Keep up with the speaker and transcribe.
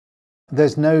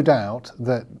There's no doubt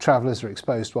that travellers are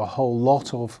exposed to a whole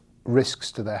lot of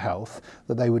risks to their health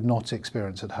that they would not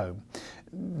experience at home.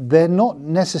 They're not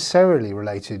necessarily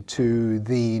related to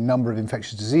the number of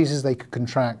infectious diseases they could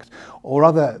contract or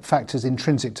other factors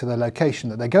intrinsic to the location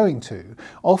that they're going to.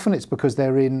 Often it's because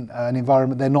they're in an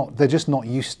environment they're just not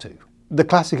used to. The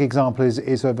classic example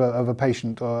is of a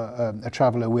patient or a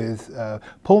traveller with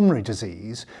pulmonary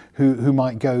disease who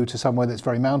might go to somewhere that's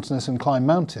very mountainous and climb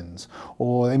mountains,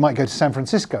 or they might go to San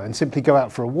Francisco and simply go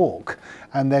out for a walk,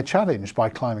 and they're challenged by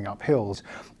climbing up hills.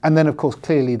 And then, of course,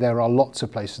 clearly there are lots of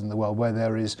places in the world where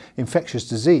there is infectious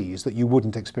disease that you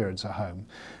wouldn't experience at home.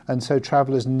 And so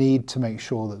travellers need to make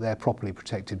sure that they're properly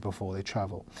protected before they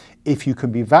travel. If you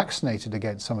can be vaccinated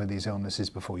against some of these illnesses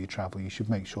before you travel, you should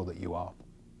make sure that you are.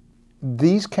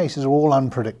 These cases are all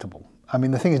unpredictable. I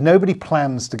mean, the thing is, nobody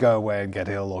plans to go away and get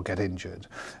ill or get injured.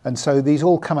 And so these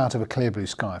all come out of a clear blue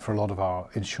sky for a lot of our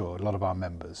insured, a lot of our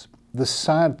members. The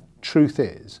sad truth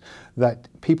is that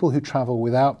people who travel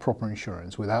without proper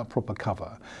insurance, without proper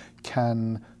cover,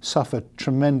 can suffer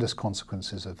tremendous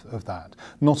consequences of that.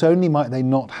 Not only might they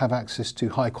not have access to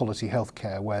high quality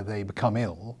healthcare where they become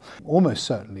ill, almost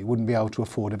certainly wouldn't be able to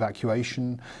afford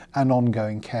evacuation and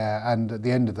ongoing care, and at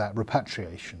the end of that,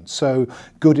 repatriation. So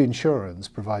good insurance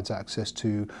provides access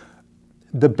to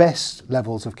the best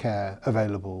levels of care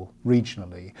available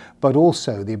regionally, but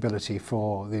also the ability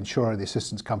for the insurer, the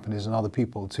assistance companies and other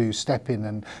people to step in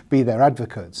and be their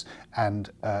advocates and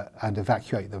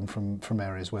evacuate them from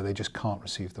areas where they just can't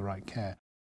receive the right care.